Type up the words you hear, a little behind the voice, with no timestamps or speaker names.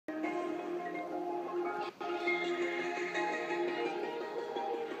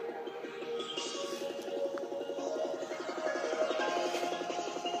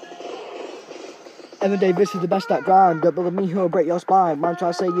Evan Davies is the best at grind. Don't believe me, he'll break your spine. Man try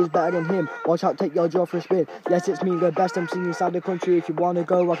to say he's better than him. Watch out, take your jaw for a spin. Yes, it's me, the best MC inside the country. If you wanna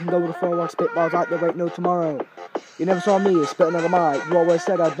go, I can go with the flow. I'll spit bars like there ain't no tomorrow. You never saw me spitting on the mic. You always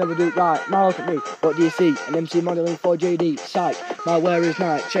said I'd never do it right. Now look at me, what do you see? An MC modelling for JD. Psych, my wear is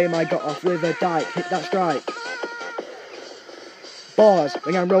night. Shame I got off with a dike. Hit that strike. Bars,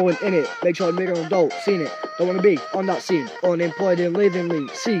 when I'm rolling in it. Make sure I'm making an adult, seen it. Don't wanna be on that scene. Unemployed and living lean.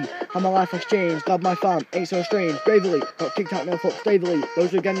 See how my life has changed. Glad my fam ain't so strange. Bravely, not kicked out no foot stably.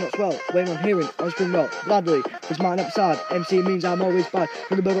 Those who again not swell, waiting on hearing, on spring rock, gladly. Cause mine upside, MC means I'm always bad.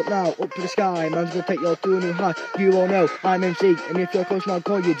 Gonna build up now, up to the sky. Man's gonna take you to a new high. You all know I'm MC, and if you're close, I'll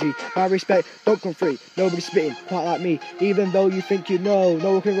call you G. My respect, don't come free. Nobody's spitting quite like me. Even though you think you know,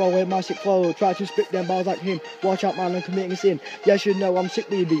 no one can roll with my sick flow. Try to spit them bars like him. Watch out, man, I'm committing a sin. Yes, you know I'm sick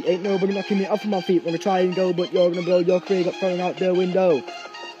with you. Ain't nobody knocking me off of my feet. Wanna try and go, but you're gonna blow your career got thrown out the window.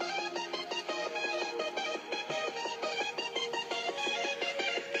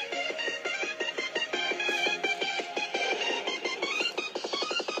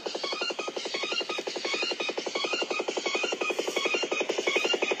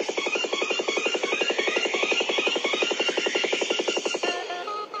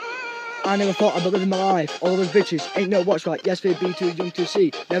 I never thought I'd be living my life. All those bitches ain't no what's right. Yes, they'd be too young to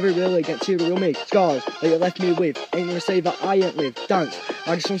see. Never really get to real me. Scars that you left me with. Ain't gonna say that I ain't lived. Dance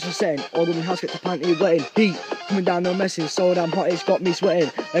like the sun's setting. All the house get to panty wetting. Heat coming down, no messing. So damn hot, it's got me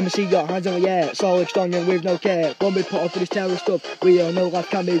sweating. Let me see your hands on the air. Solid, strong, and with no care. Won't be put off for this terror stuff. We all know life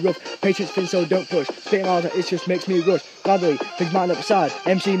can be rough. Patience thin, so don't push. Spitting hard, it just makes me rush. Gladly, things might upside.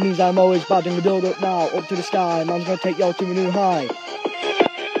 MC means I'm always bad, and we build up now, up to the sky. Man's gonna take y'all to a new high.